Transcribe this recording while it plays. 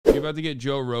about to get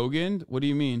Joe Rogan? What do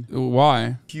you mean?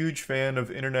 Why? Huge fan of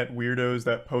internet weirdos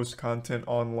that post content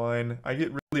online. I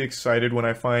get really excited when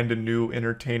I find a new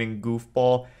entertaining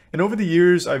goofball. And over the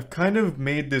years, I've kind of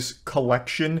made this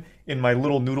collection in my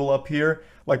little noodle up here,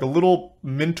 like a little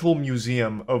mental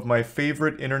museum of my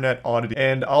favorite internet oddity.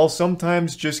 And I'll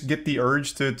sometimes just get the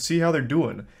urge to see how they're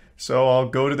doing. So I'll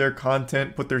go to their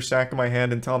content, put their sack in my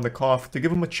hand and tell them to cough, to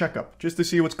give them a checkup, just to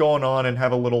see what's going on and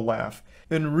have a little laugh.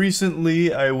 And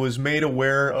recently I was made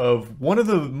aware of one of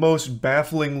the most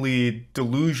bafflingly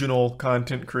delusional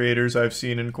content creators I've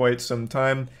seen in quite some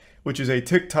time, which is a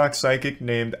TikTok psychic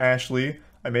named Ashley.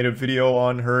 I made a video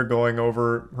on her going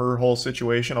over her whole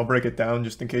situation. I'll break it down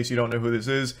just in case you don't know who this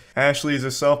is. Ashley is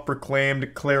a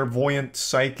self-proclaimed clairvoyant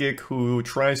psychic who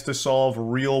tries to solve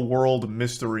real-world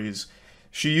mysteries.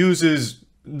 She uses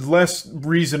less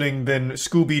reasoning than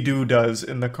Scooby-Doo does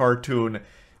in the cartoon.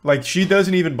 Like, she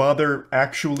doesn't even bother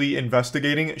actually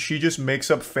investigating. She just makes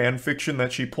up fan fiction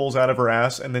that she pulls out of her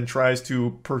ass and then tries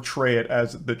to portray it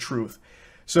as the truth.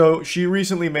 So she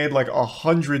recently made like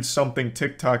 100-something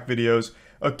TikTok videos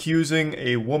accusing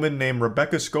a woman named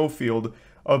Rebecca Schofield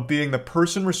of being the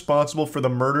person responsible for the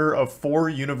murder of 4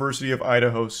 University of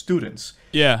Idaho students.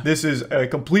 Yeah. This is a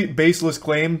complete baseless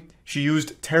claim. She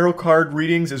used tarot card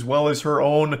readings as well as her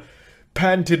own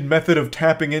patented method of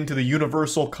tapping into the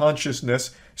universal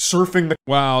consciousness, surfing the—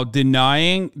 Wow,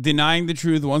 denying the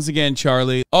truth once again,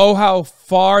 Charlie. Oh, how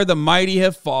far the mighty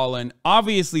have fallen.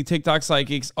 Obviously, TikTok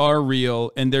psychics are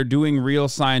real, and they're doing real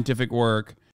scientific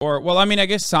work. Or, well, I mean, I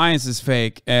guess science is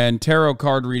fake, and tarot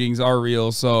card readings are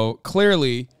real, so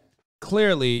clearly,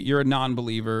 you're a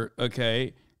non-believer,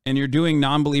 okay? And you're doing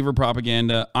non-believer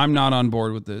propaganda. I'm not on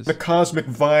board with this. The cosmic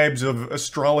vibes of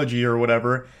astrology or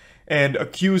whatever, and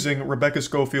accusing Rebecca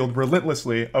Schofield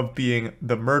relentlessly of being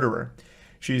the murderer.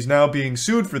 She's now being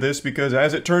sued for this because,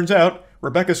 as it turns out,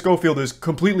 Rebecca Schofield is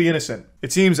completely innocent.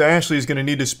 It seems Ashley is going to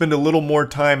need to spend a little more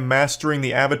time mastering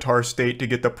the avatar state to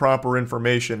get the proper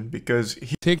information, because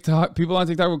people on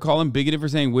TikTok would call him bigoted for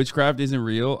saying witchcraft isn't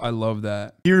real. I love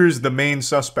that. Here's the main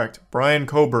suspect, Brian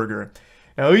Koberger.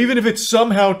 Now, even if it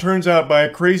somehow turns out by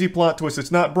a crazy plot twist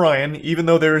it's not Brian, even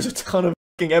though there is a ton of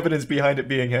fucking evidence behind it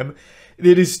being him,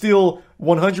 it is still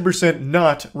 100%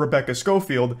 not Rebecca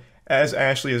Schofield, as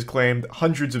Ashley has claimed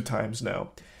hundreds of times now.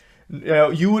 Now,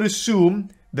 you would assume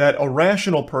that a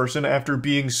rational person, after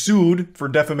being sued for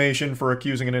defamation for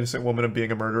accusing an innocent woman of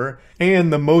being a murderer,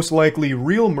 and the most likely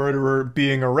real murderer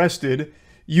being arrested,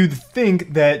 you'd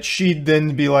think that she'd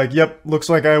then be like, yep, looks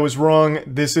like I was wrong.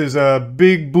 This is a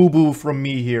big boo-boo from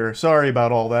me here. Sorry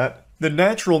about all that. The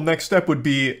natural next step would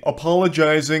be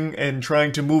apologizing and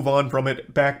trying to move on from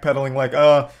it, backpedaling like,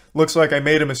 looks like I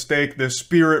made a mistake. The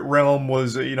spirit realm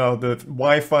was, you know, the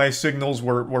Wi-Fi signals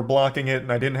were blocking it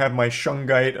and I didn't have my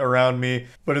shungite around me.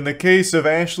 But in the case of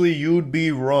Ashley, you'd be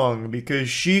wrong, because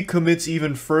she commits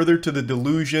even further to the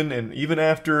delusion, and even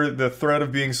after the threat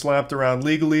of being slapped around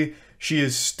legally, she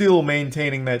is still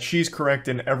maintaining that she's correct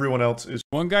and everyone else is.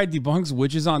 One guy debunks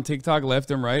witches on TikTok left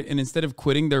and right, and instead of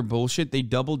quitting their bullshit, they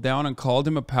doubled down and called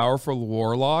him a powerful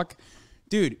warlock.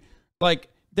 Dude, like,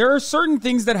 there are certain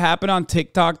things that happen on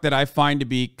TikTok that I find to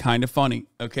be kind of funny,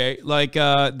 okay? Like,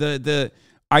 the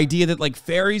idea that, like,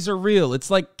 fairies are real. It's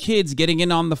like kids getting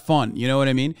in on the fun, you know what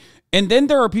I mean? And then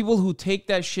there are people who take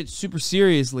that shit super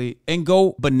seriously and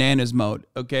go bananas mode,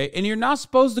 okay? And you're not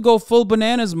supposed to go full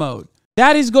bananas mode.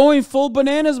 That is going full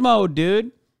bananas mode,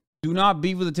 dude. Do not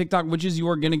beef with the TikTok witches. You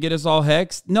are going to get us all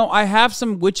hexed. No, I have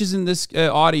some witches in this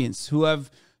audience who have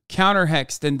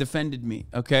counter-hexed and defended me,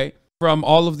 okay? From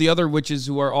all of the other witches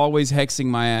who are always hexing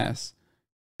my ass,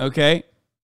 okay?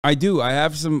 I do. I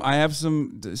have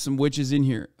some witches in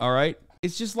here, all right?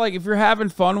 It's just like, if you're having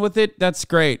fun with it, that's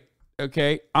great,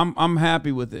 okay? I'm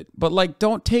happy with it. But, like,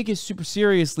 don't take it super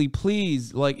seriously,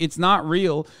 please. Like, it's not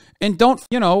real. And don't,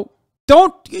 you know,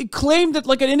 don't claim that,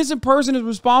 like, an innocent person is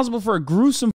responsible for a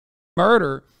gruesome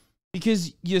murder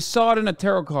because you saw it in a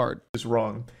tarot card. Is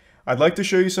wrong. I'd like to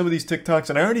show you some of these TikToks,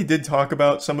 and I already did talk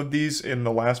about some of these in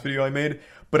the last video I made,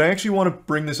 but I actually want to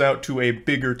bring this out to a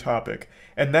bigger topic,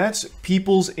 and that's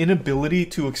people's inability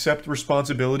to accept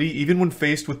responsibility even when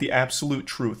faced with the absolute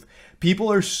truth.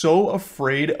 People are so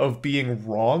afraid of being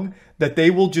wrong that they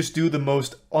will just do the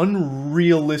most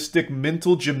unrealistic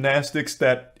mental gymnastics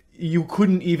that you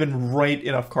couldn't even write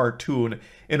in a cartoon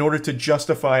in order to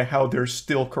justify how they're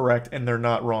still correct and they're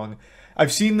not wrong.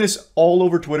 I've seen this all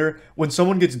over Twitter. When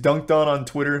someone gets dunked on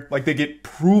Twitter, like, they get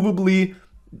provably,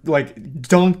 like,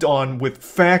 dunked on with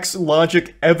facts,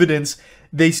 logic, evidence,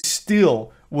 they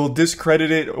still will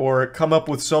discredit it or come up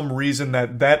with some reason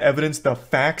that that evidence, the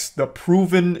facts, the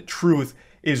proven truth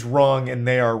is wrong and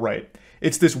they are right.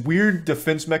 It's this weird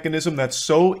defense mechanism that's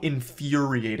so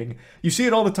infuriating. You see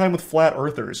it all the time with flat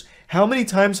earthers. How many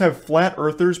times have flat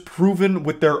earthers proven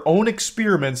with their own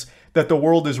experiments that the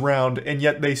world is round, and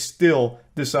yet they still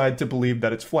decide to believe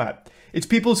that it's flat? It's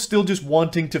people still just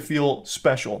wanting to feel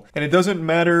special. And it doesn't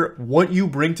matter what you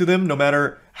bring to them, no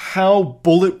matter how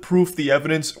bulletproof the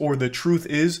evidence or the truth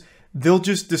is, they'll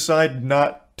just decide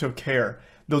not to care.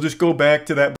 They'll just go back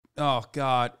to that. Oh,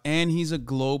 God. And he's a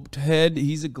globe head.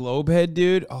 He's a globe head,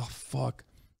 dude. Oh, fuck.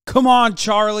 Come on,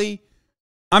 Charlie.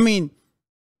 I mean,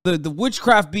 the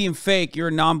witchcraft being fake, you're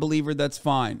a non-believer, that's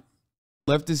fine.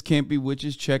 Leftists can't be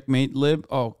witches, checkmate, lib.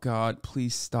 Oh, God,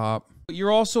 please stop.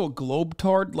 You're also a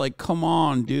globetard? Like, come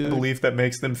on, dude. Belief that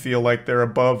makes them feel like they're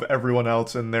above everyone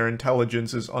else and their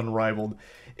intelligence is unrivaled.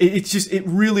 It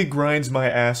really grinds my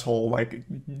asshole, like,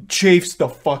 chafes the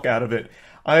fuck out of it.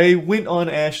 I went on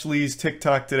Ashley's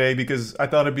TikTok today because I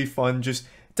thought it'd be fun just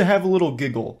to have a little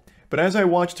giggle. But as I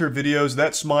watched her videos,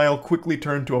 that smile quickly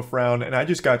turned to a frown, and I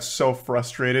just got so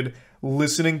frustrated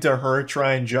listening to her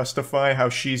try and justify how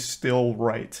she's still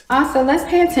right. Also, let's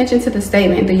pay attention to the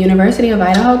statement the University of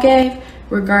Idaho gave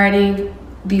regarding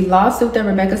the lawsuit that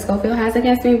Rebecca Schofield has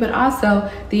against me, but also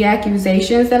the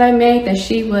accusations that I made that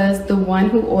she was the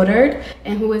one who ordered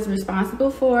and who is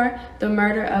responsible for the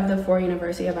murder of the 4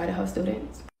 University of Idaho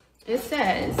students. It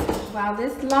says, while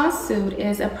this lawsuit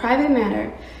is a private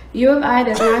matter, U of I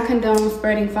does not condone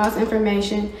spreading false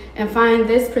information and find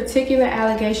this particular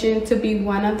allegation to be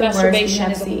one of the worst we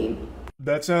have seen.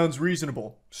 That sounds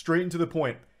reasonable. Straight and to the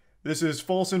point. This is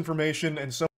false information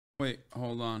and some... Wait,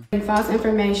 hold on. False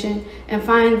information and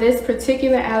find this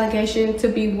particular allegation to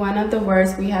be one of the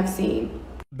worst we have seen.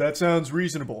 That sounds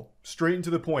reasonable. Straight and to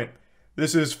the point.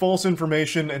 This is false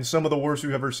information and some of the worst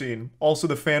we've ever seen. Also,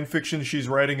 the fan fiction she's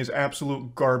writing is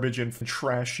absolute garbage and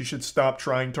trash. She should stop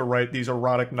trying to write these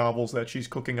erotic novels that she's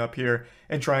cooking up here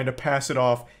and trying to pass it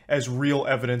off as real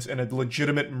evidence in a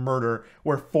legitimate murder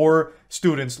where 4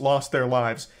 students lost their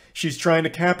lives. She's trying to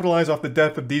capitalize off the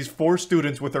death of these 4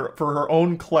 students for her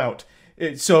own clout.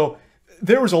 So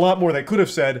there was a lot more they could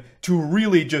have said to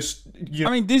really just, you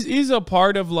know. I mean, this is a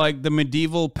part of like the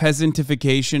medieval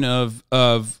peasantification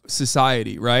of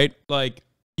society, right? Like,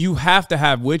 you have to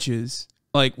have witches.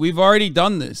 Like, we've already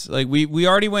done this. Like, we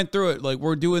already went through it. Like,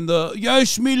 we're doing the,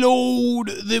 yes, me lord,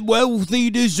 the wealthy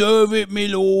deserve it, me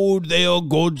lord, they are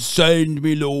God send,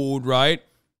 me lord, right?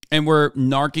 And we're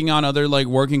narking on other, like,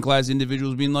 working class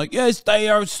individuals being like, yes, they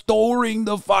are storing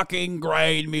the fucking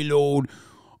grain, me lord.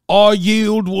 Our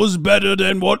yield was better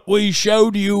than what we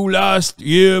showed you last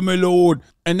year, my lord.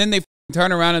 And then they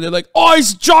turn around and they're like,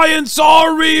 ice giants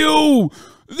are real.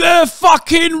 They're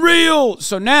fucking real.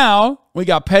 So now we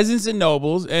got peasants and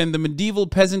nobles, and the medieval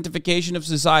peasantification of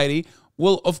society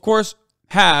will, of course,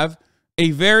 have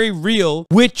a very real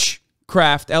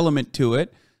witchcraft element to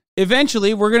it.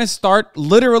 Eventually, we're going to start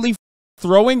literally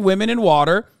throwing women in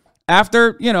water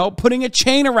after, you know, putting a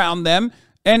chain around them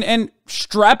and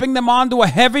strapping them onto a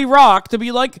heavy rock to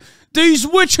be like, these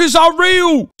witches are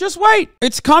real. Just wait.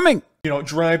 It's coming. You know,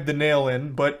 drive the nail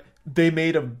in, but they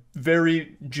made a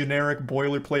very generic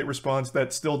boilerplate response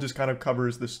that still just kind of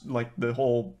covers this, like, the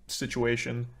whole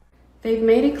situation. They've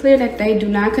made it clear that they do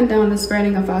not condone the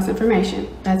spreading of false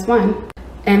information. That's one.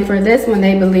 And for this one,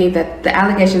 they believe that the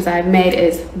allegations I've made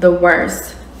is the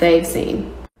worst they've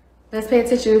seen. Let's pay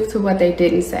attention to what they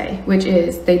didn't say, which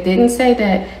is they didn't say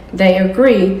that they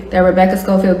agree that Rebecca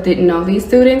Schofield didn't know these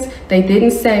students. They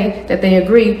didn't say that they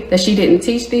agree that she didn't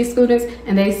teach these students.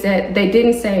 And they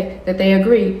didn't say that they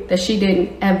agree that she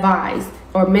didn't advise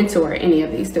or mentor any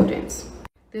of these students.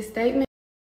 This statement...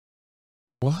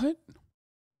 What?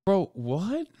 Bro,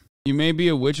 what? You may be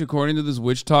a witch according to this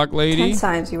witch talk lady. 10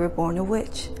 times you were born a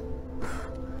witch.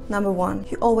 Number 1,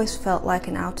 you always felt like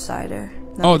an outsider.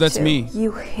 Oh, that's 2, me.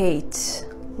 You hate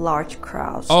large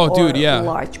crowds. Oh, dude, yeah.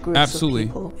 Large groups absolutely. Of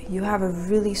people. You have a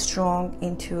really strong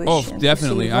intuition. Oh,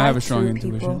 definitely. I have a strong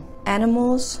intuition. People.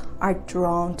 Animals are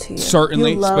drawn to you.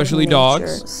 Certainly, especially nature.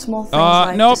 dogs. Small things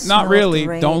like nope, the not really.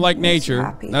 rain Don't like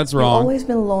nature. That's wrong. You've always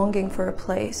been longing for a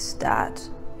place that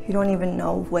you don't even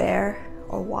know where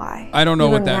or why. I don't know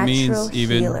what that means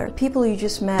even. Healer. People you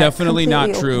just met. Definitely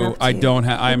not true. I don't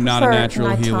have. I am not a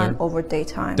natural healer. Over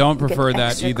daytime. Don't prefer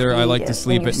that either. I like to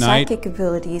sleep at night. Psychic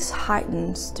abilities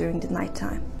heightens during the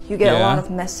nighttime. You get a lot of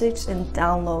messages and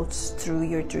downloads through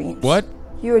your dreams. What?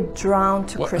 You're drawn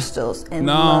to crystals and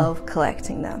love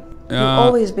collecting them. You've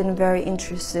always been very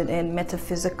interested in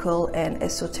metaphysical and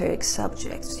esoteric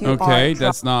subjects. Okay,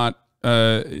 that's not.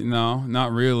 No,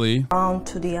 not really. Drawn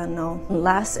to the unknown.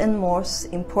 Last and most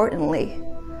importantly,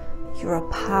 you're a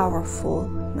powerful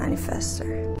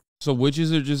manifester. So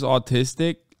witches are just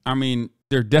autistic? I mean,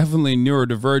 they're definitely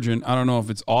neurodivergent. I don't know if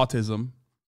it's autism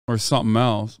or something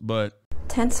else, but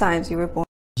 10 times you were born.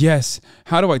 Yes.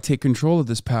 How do I take control of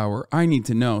this power? I need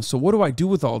to know. So what do I do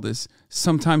with all this?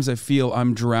 Sometimes I feel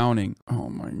I'm drowning. Oh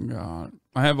my God.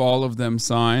 I have all of them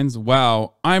signs.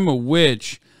 Wow. I'm a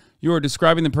witch. You are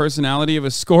describing the personality of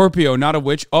a Scorpio, not a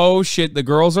witch. Oh shit. The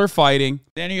girls are fighting.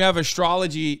 Then you have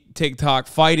astrology TikTok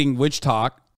fighting witch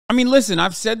talk. I mean, listen,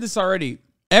 I've said this already.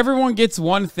 Everyone gets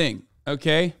one thing.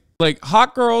 Okay. Like,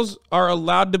 hot girls are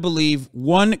allowed to believe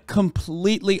one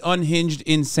completely unhinged,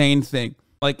 insane thing.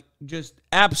 Like, just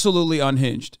absolutely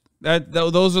unhinged.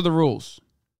 Those are the rules.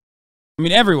 I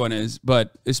mean, everyone is,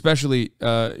 but especially,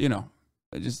 you know,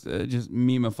 I just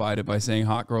memeified it by saying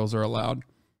hot girls are allowed.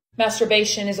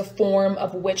 Masturbation is a form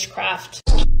of witchcraft.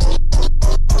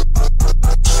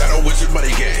 Shadow Wizard Money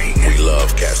Gang. We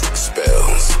love casting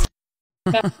spells.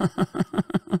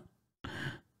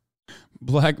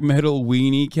 Black metal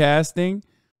weenie casting.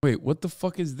 Wait, what the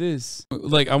fuck is this?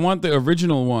 Like, I want the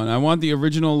original one. I want the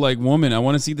original, like, woman. I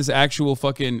want to see this actual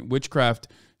fucking witchcraft.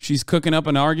 She's cooking up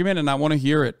an argument and I want to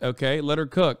hear it, okay? Let her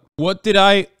cook. What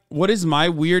is my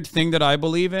weird thing that I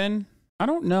believe in? I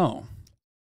don't know.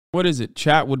 What is it?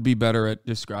 Chat would be better at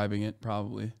describing it,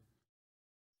 probably.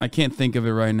 I can't think of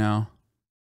it right now.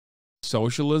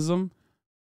 Socialism?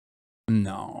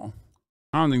 No.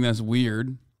 I don't think that's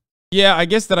weird. Yeah, I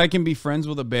guess that I can be friends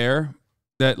with a bear.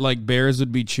 That, like, bears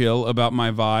would be chill about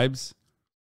my vibes.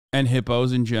 And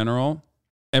hippos in general.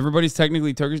 Everybody's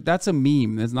technically Turkish. That's a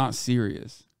meme. That's not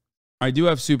serious. I do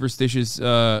have superstitious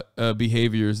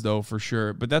behaviors, though, for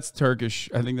sure. But that's Turkish.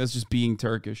 I think that's just being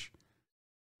Turkish.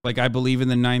 Like, I believe in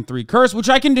the 9-3 curse, which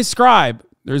I can describe.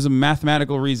 There's a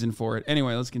mathematical reason for it.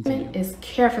 Anyway, let's continue. Is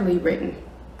carefully written,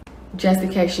 just in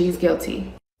case she's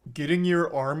guilty. Getting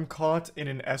your arm caught in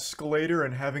an escalator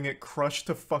and having it crushed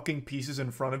to fucking pieces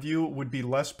in front of you would be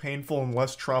less painful and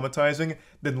less traumatizing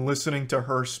than listening to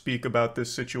her speak about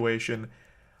this situation.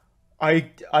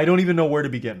 I don't even know where to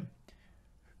begin.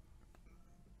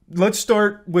 Let's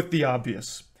start with the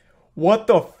obvious. What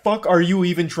the fuck are you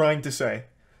even trying to say?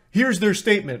 Here's their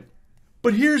statement.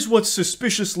 But here's what's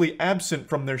suspiciously absent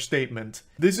from their statement.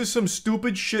 This is some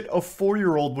stupid shit a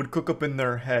 4-year-old would cook up in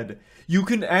their head. You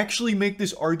can actually make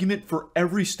this argument for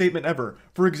every statement ever.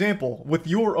 For example, with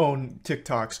your own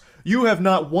TikToks, you have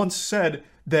not once said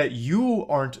that you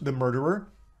aren't the murderer.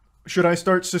 Should I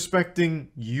start suspecting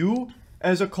you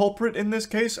as a culprit in this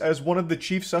case, as one of the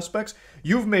chief suspects?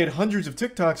 You've made hundreds of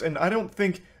TikToks, and I don't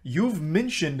think you've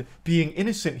mentioned being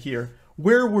innocent here.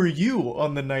 Where were you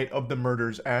on the night of the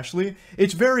murders, Ashley?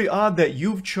 It's very odd that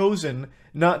you've chosen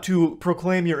not to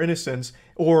proclaim your innocence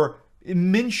or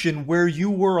mention where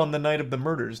you were on the night of the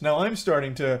murders. Now, I'm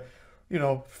starting to, you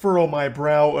know, furrow my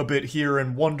brow a bit here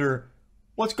and wonder,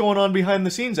 what's going on behind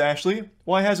the scenes, Ashley?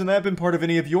 Why hasn't that been part of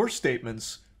any of your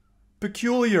statements?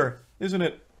 Peculiar, isn't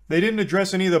it? They didn't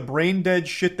address any of the brain-dead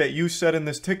shit that you said in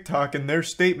this TikTok in their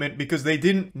statement because they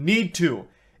didn't need to.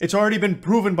 It's already been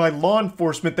proven by law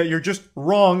enforcement that you're just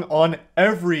wrong on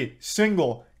every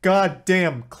single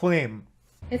goddamn claim.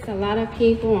 It's a lot of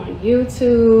people on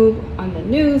YouTube, on the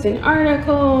news and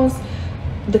articles,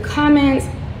 the comments,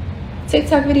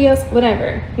 TikTok videos,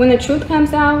 whatever. When the truth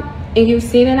comes out and you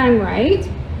see that I'm right,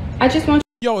 I just want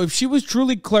Yo, if she was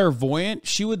truly clairvoyant,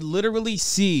 she would literally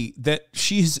see that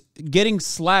she's getting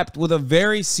slapped with a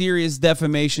very serious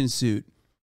defamation suit.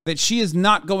 That she is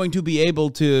not going to be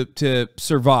able to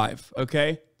survive,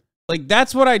 okay? Like,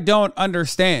 that's what I don't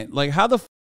understand. Like, how the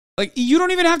like, you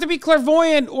don't even have to be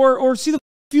clairvoyant or see the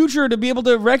future to be able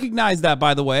to recognize that,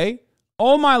 by the way.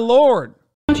 Oh, my Lord.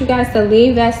 I want you guys to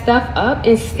leave that stuff up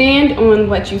and stand on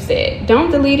what you said.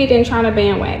 Don't delete it and try to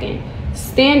bandwagon.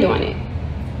 Stand on it.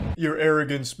 Your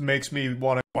arrogance makes me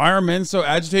want to... Why are men so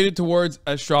agitated towards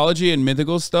astrology and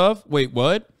mythical stuff? Wait,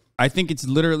 what? I think it's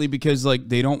literally because, like,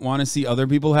 they don't want to see other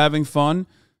people having fun.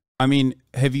 I mean,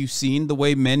 have you seen the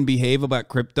way men behave about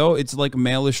crypto? It's like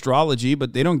male astrology,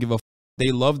 but they don't give a f.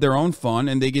 They love their own fun,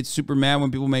 and they get super mad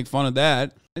when people make fun of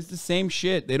that. It's the same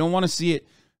shit. They don't want to see it.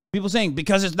 People saying,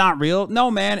 because it's not real. No,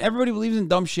 man. Everybody believes in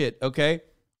dumb shit, okay?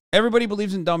 Everybody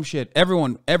believes in dumb shit.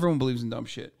 Everyone believes in dumb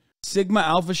shit. Sigma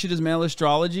Alpha shit is male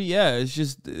astrology. Yeah, it's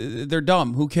just, they're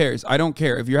dumb. Who cares? I don't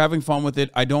care. If you're having fun with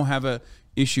it, I don't have a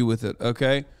issue with it,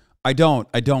 okay? I don't.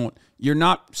 You're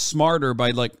not smarter by,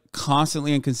 like,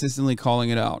 constantly and consistently calling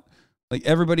it out. Like,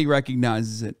 everybody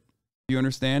recognizes it. You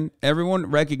understand? Everyone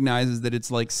recognizes that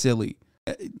it's, like, silly.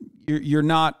 You're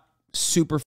not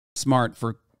super smart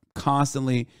for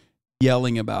constantly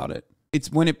yelling about it.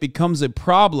 It's when it becomes a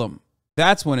problem.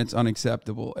 That's when it's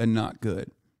unacceptable and not good.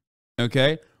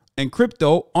 Okay? And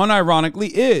crypto,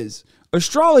 unironically, is.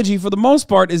 Astrology, for the most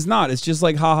part, is not. It's just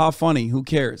like, haha, funny. Who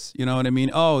cares? You know what I mean?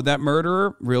 Oh, that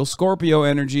murderer, real Scorpio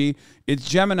energy. It's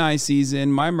Gemini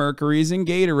season. My Mercury's in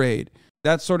Gatorade.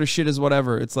 That sort of shit is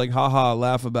whatever. It's like, haha,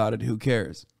 laugh about it. Who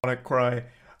cares? I want to cry.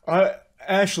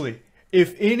 Ashley,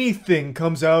 if anything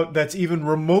comes out that's even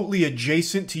remotely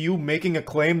adjacent to you making a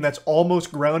claim that's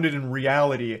almost grounded in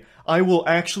reality, I will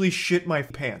actually shit my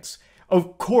pants.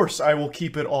 Of course I will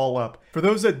keep it all up. For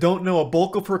those that don't know, a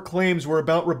bulk of her claims were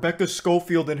about Rebecca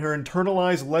Schofield and her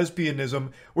internalized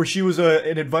lesbianism, where she was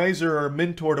an advisor or a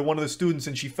mentor to one of the students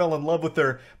and she fell in love with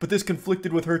her, but this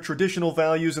conflicted with her traditional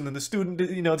values, and then the student,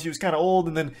 you know, she was kind of old,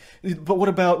 and then, but what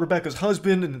about Rebecca's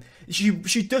husband? And she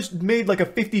just made like a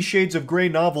 50 Shades of Grey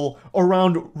novel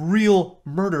around real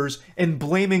murders and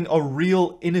blaming a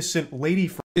real innocent lady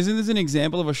for. Isn't this an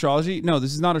example of astrology? No,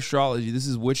 this is not astrology. This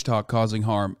is witch talk causing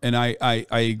harm. And I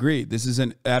agree. This is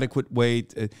an adequate way.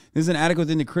 This is an adequate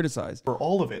thing to criticize. For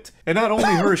all of it. And not only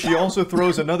her, she also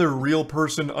throws another real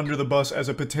person under the bus as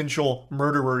a potential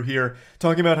murderer here.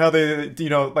 Talking about how they, you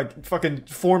know, like fucking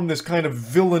formed this kind of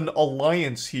villain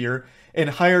alliance here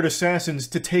and hired assassins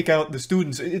to take out the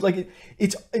students.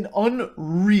 It's an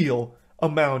unreal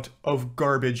amount of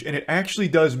garbage, and it actually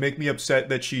does make me upset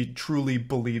that she truly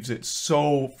believes it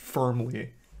so firmly.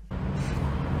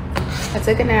 I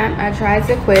took a nap. I tried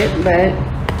to quit, but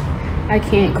I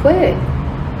can't quit.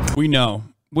 We know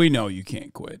you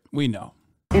can't quit. We know.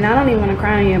 And I don't even want to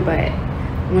cry on you, but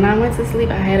when I went to sleep,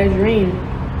 I had a dream.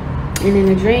 And in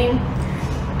the dream,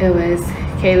 it was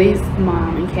Kaylee's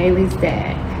mom and Kaylee's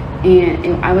dad.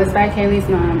 And I was by Kaylee's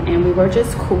mom, and we were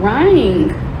just crying.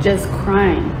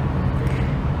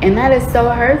 And that is so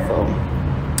hurtful.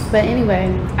 But anyway,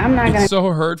 I'm not gonna. It's so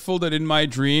hurtful that in my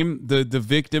dream, the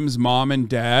victim's mom and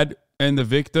dad and the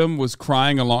victim was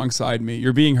crying alongside me.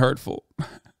 You're being hurtful.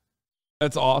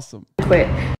 That's awesome. Quit.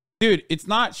 Dude, it's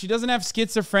not. She doesn't have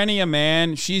schizophrenia,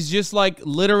 man. She's just like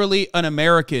literally an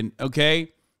American,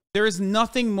 okay? There is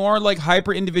nothing more like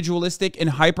hyper individualistic and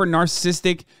hyper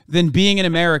narcissistic than being an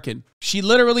American. She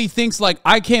literally thinks like,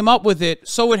 I came up with it,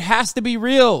 so it has to be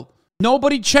real.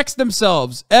 Nobody checks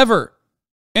themselves, ever.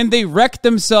 And they wreck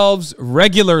themselves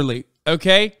regularly,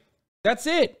 okay? That's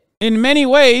it. In many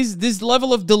ways, this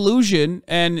level of delusion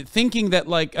and thinking that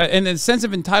like, and the sense of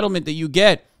entitlement that you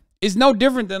get is no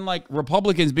different than like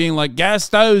Republicans being like, gas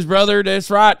stoves, brother,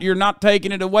 that's right. You're not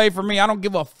taking it away from me. I don't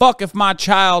give a fuck if my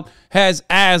child has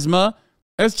asthma.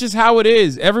 That's just how it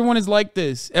is. Everyone is like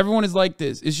this. Everyone is like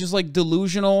this. It's just like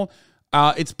delusional.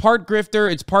 It's part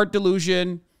grifter. It's part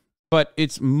delusion. But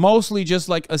it's mostly just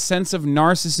like a sense of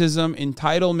narcissism,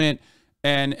 entitlement,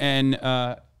 and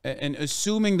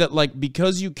assuming that like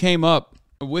because you came up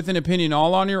with an opinion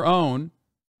all on your own,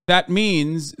 that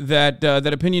means that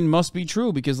that opinion must be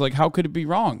true, because like how could it be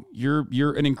wrong?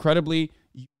 You're an incredibly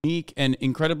unique and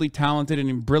incredibly talented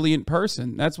and brilliant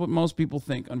person. That's what most people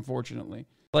think, unfortunately.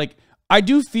 Like I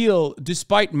do feel,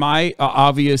 despite my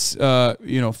obvious,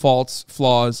 faults,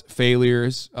 flaws,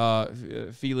 failures,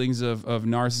 feelings of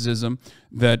narcissism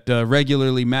that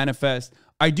regularly manifest,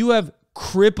 I do have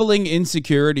crippling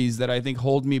insecurities that I think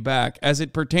hold me back as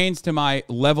it pertains to my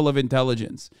level of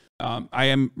intelligence. I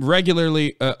am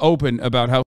regularly open about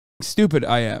how stupid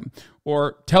I am,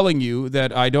 or telling you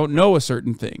that I don't know a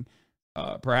certain thing,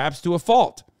 perhaps to a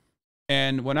fault.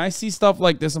 And when I see stuff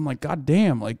like this, I'm like, God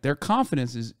damn, like their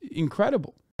confidence is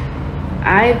incredible.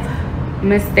 I've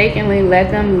mistakenly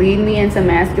let them lead me into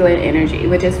masculine energy,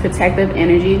 which is protective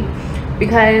energy,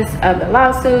 because of the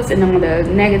lawsuits and the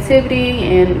negativity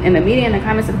and the media and the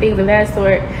comments and things of that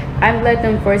sort. I've let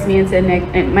them force me into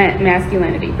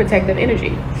masculinity, protective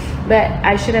energy. But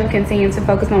I should have continued to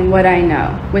focus on what I know,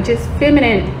 which is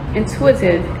feminine,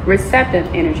 intuitive, receptive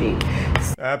energy.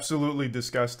 Absolutely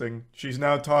disgusting. She's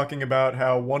now talking about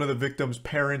how one of the victim's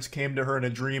parents came to her in a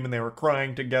dream and they were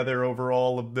crying together over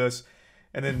all of this.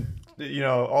 And then, you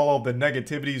know, all of the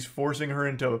negativities forcing her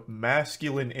into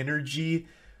masculine energy.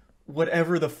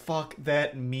 Whatever the fuck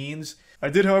that means. I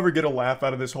did, however, get a laugh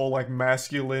out of this whole like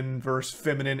masculine versus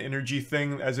feminine energy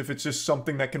thing, as if it's just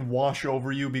something that can wash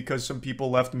over you because some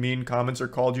people left mean comments or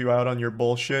called you out on your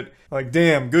bullshit. Like,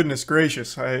 damn, goodness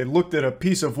gracious, I looked at a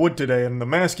piece of wood today and the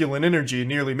masculine energy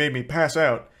nearly made me pass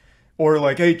out. Or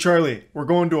like, hey Charlie, we're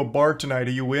going to a bar tonight,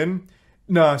 are you in?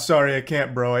 Nah, sorry, I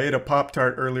can't, bro. I ate a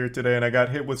Pop-Tart earlier today and I got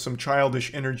hit with some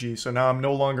childish energy, so now I'm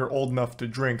no longer old enough to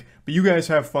drink. But you guys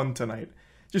have fun tonight.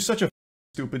 Just such a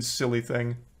stupid, silly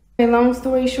thing. Long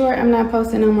story short, I'm not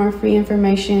posting no more free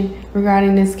information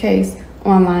regarding this case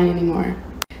online anymore.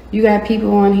 You got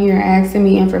people on here asking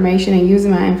me information and using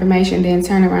my information, then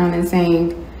turn around and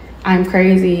saying I'm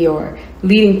crazy or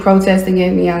leading protests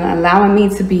against me and allowing me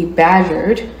to be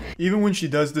badgered. Even when she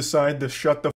does decide to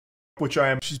shut the f, which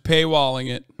she's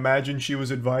paywalling it. Imagine she was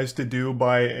advised to do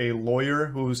by a lawyer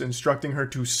who's instructing her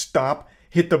to stop,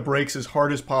 hit the brakes as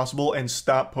hard as possible, and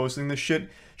stop posting this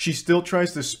shit. She still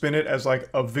tries to spin it as like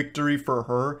a victory for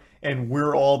her, and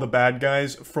we're all the bad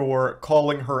guys for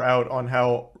calling her out on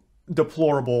how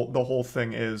deplorable the whole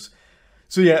thing is.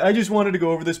 So yeah, I just wanted to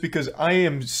go over this because I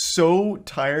am so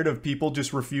tired of people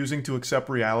just refusing to accept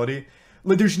reality.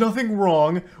 Like, there's nothing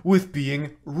wrong with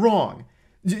being wrong.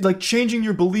 Like, changing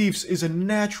your beliefs is a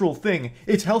natural thing.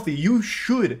 It's healthy. You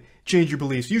should change your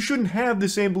beliefs. You shouldn't have the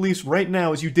same beliefs right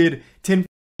now as you did 10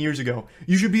 years ago.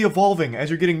 You should be evolving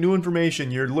as you're getting new information.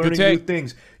 You're learning new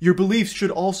things. Your beliefs should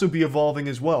also be evolving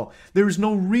as well. There is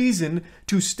no reason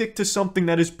to stick to something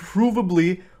that is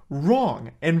provably wrong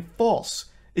and false.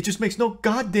 It just makes no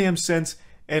goddamn sense,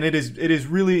 and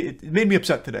it made me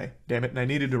upset today. Damn it, and I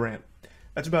needed to rant.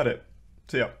 That's about it.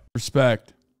 So yeah.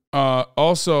 Respect.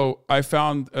 Also, I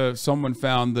found someone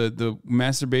found the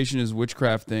masturbation is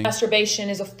witchcraft thing. Masturbation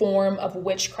is a form of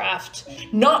witchcraft.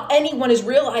 Not anyone is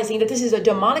realizing that this is a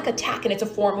demonic attack and it's a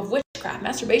form of witchcraft.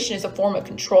 Masturbation is a form of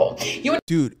control.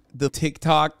 Dude, the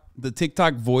TikTok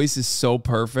voice is so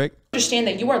perfect. Understand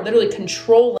that you are literally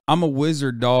controlling. I'm a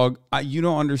wizard, dog. You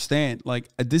don't understand. Like,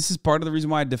 this is part of the reason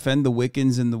why I defend the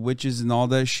Wiccans and the witches and all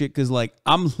that shit. Because, like,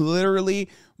 I'm literally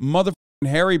motherfucking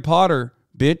Harry Potter,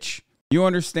 bitch. You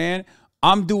understand?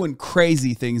 I'm doing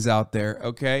crazy things out there,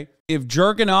 okay? If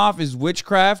jerking off is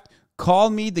witchcraft, call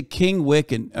me the King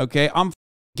Wiccan, okay? I'm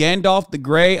Gandalf the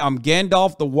Grey. I'm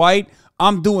Gandalf the White.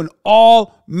 I'm doing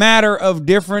all matter of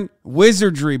different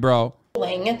wizardry, bro.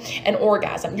 An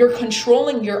orgasm. You're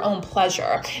controlling your own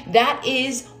pleasure. That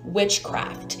is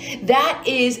witchcraft. That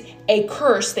is a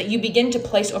curse that you begin to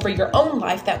place over your own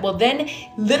life that will then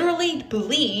literally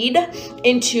bleed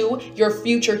into your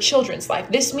future children's life.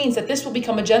 This means that this will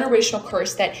become a generational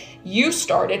curse that you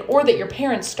started or that your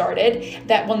parents started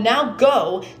that will now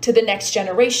go to the next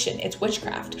generation. It's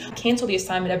witchcraft. I cancel the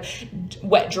assignment of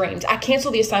wet dreams. I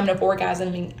cancel the assignment of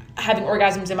having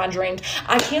orgasms in my dreams.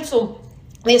 I cancel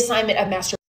the assignment of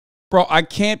masturbation. Bro, I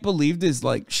can't believe this.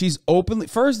 Like, she's openly,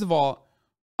 first of all,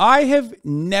 I've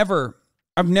never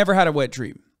had a wet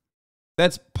dream.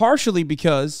 That's partially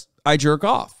because I jerk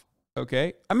off,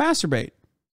 okay? I masturbate.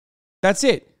 That's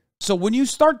it. So when you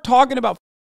start talking about,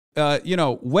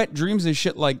 wet dreams and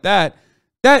shit like that,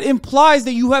 that implies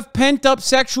that you have pent up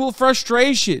sexual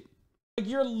frustration. Like,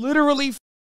 you're literally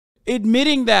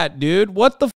admitting that, dude.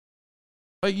 What the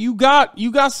like, you got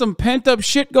some pent up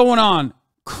shit going on.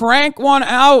 Crank one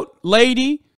out,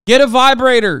 lady. Get a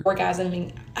vibrator.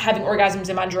 Having orgasms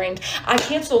in my dreams. I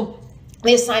cancel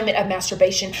the assignment of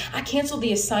masturbation. I cancel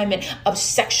the assignment of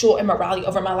sexual immorality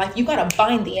over my life. You got to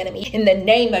bind the enemy. In the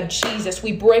name of Jesus,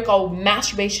 we break all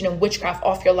masturbation and witchcraft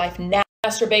off your life now.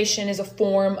 Masturbation is a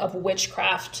form of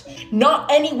witchcraft.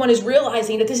 Not anyone is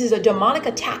realizing that this is a demonic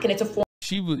attack and it's a form.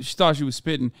 She thought she was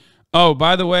spitting. Oh,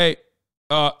 by the way,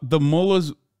 the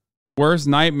mullah's worst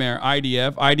nightmare,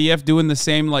 IDF doing the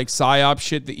same like psyop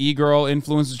shit the e-girl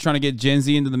influencers trying to get Gen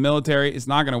Z into the military. It's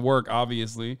not going to work,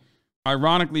 obviously.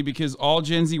 Ironically, because all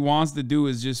Gen Z wants to do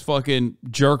is just fucking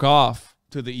jerk off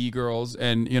to the e-girls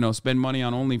and, spend money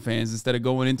on OnlyFans instead of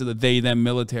going into the they-them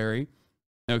military.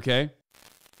 Okay?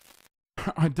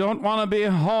 I don't want to be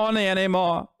horny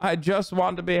anymore. I just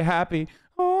want to be happy.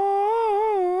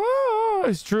 Oh,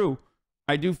 it's true.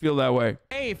 I do feel that way.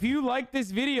 Hey, if you like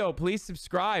this video, please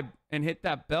subscribe and hit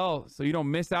that bell so you don't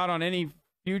miss out on any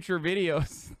future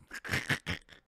videos.